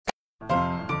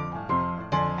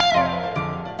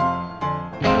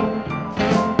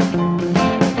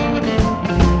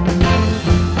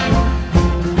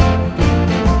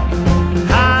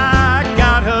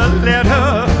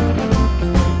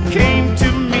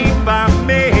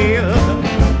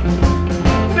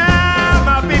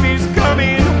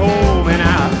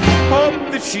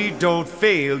don't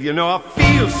fail. You know I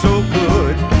feel so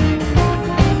good.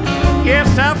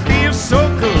 Yes, I feel so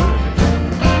good.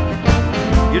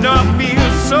 You know I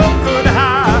feel so good.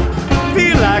 I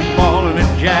feel like balling a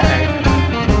jack.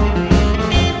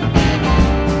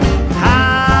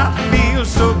 I feel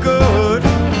so good.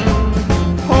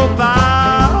 Hope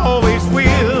I always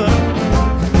will.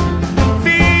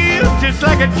 Feel just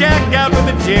like a jack out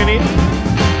with a Jenny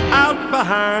out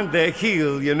behind the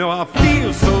hill. You know I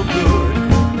feel so good.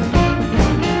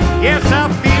 Yes, I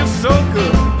feel so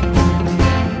good.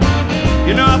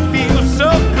 You know I feel so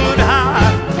good.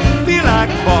 I feel like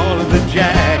balling the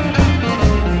jack.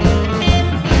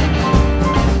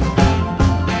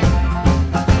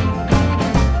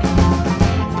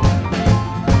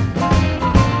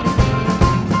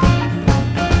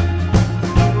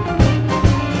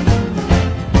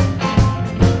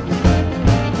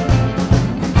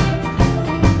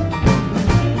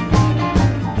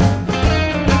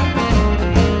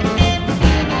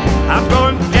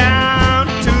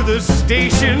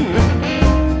 Station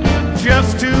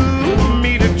just to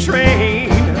meet a train.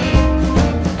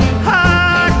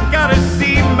 I gotta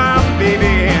see my baby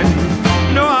and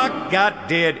know I got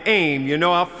dead aim. You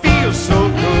know I feel so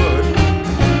good.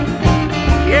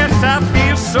 Yes, I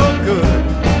feel so good.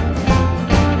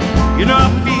 You know I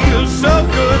feel so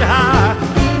good. I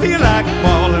feel like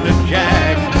balling a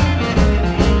jack.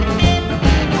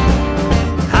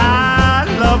 I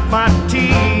love my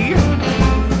tea,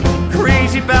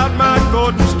 crazy about my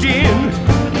Gordon's gin.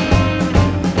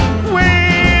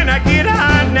 When I get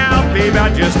high now, baby,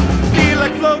 I just feel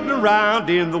like floating around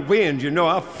in the wind. You know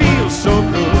I feel so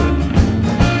good.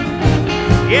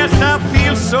 Yes, I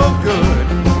feel so good.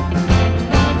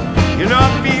 You know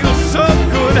I feel so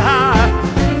good.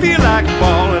 I feel like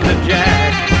balling the jack.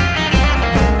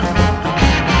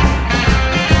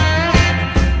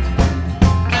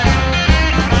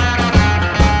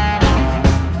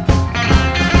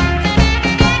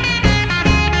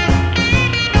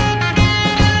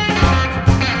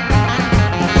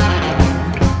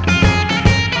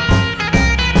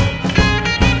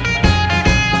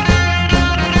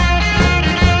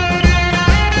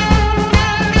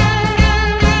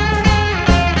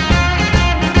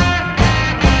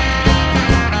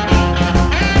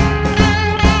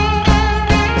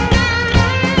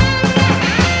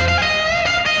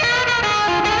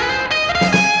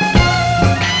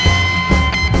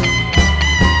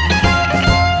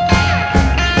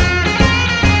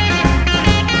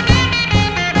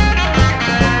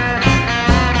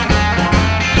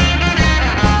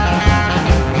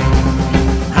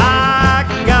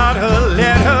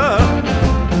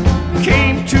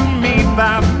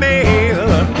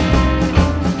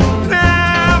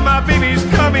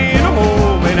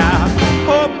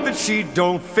 She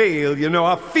don't fail. You know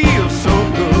I feel so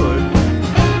good.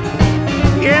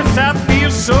 Yes, I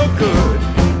feel so good.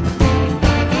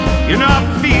 You know I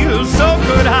feel so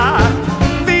good. I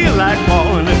feel like